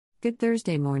Good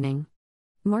Thursday morning.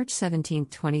 March 17,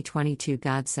 2022.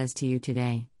 God says to you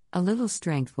today, a little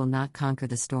strength will not conquer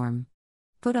the storm.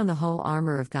 Put on the whole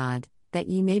armor of God, that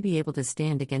ye may be able to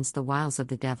stand against the wiles of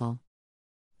the devil.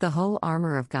 The whole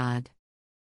armor of God.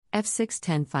 F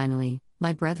 6:10. Finally,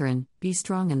 my brethren, be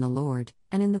strong in the Lord,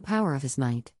 and in the power of his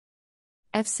might.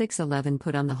 F 6:11.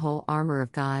 Put on the whole armor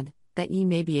of God, that ye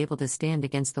may be able to stand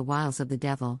against the wiles of the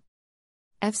devil.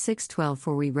 F 6:12.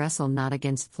 For we wrestle not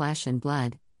against flesh and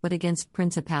blood, but against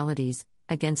principalities,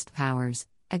 against powers,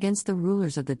 against the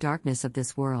rulers of the darkness of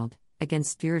this world, against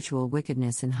spiritual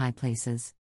wickedness in high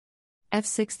places. F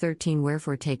 6:13.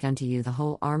 Wherefore take unto you the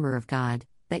whole armor of God,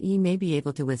 that ye may be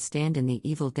able to withstand in the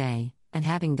evil day, and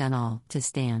having done all, to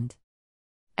stand.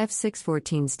 F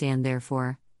 6:14. Stand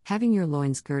therefore, having your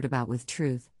loins girt about with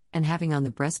truth, and having on the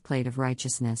breastplate of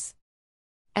righteousness.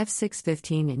 F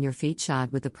 6:15. And your feet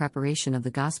shod with the preparation of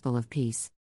the gospel of peace.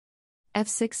 F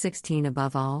 6:16.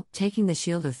 Above all, taking the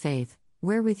shield of faith,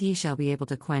 wherewith ye shall be able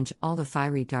to quench all the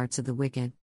fiery darts of the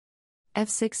wicked. F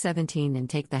 6:17. And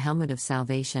take the helmet of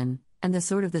salvation, and the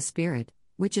sword of the Spirit,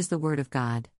 which is the word of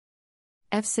God.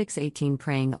 F 6:18.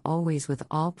 Praying always with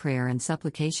all prayer and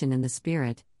supplication in the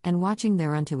Spirit, and watching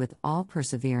thereunto with all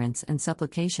perseverance and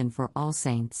supplication for all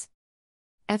saints.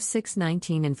 F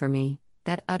 6:19. And for me,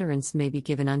 that utterance may be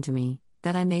given unto me,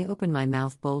 that I may open my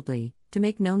mouth boldly, to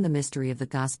make known the mystery of the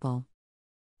gospel.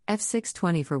 F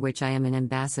 6:20. For which I am an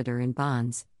ambassador in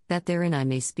bonds, that therein I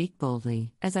may speak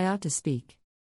boldly, as I ought to speak.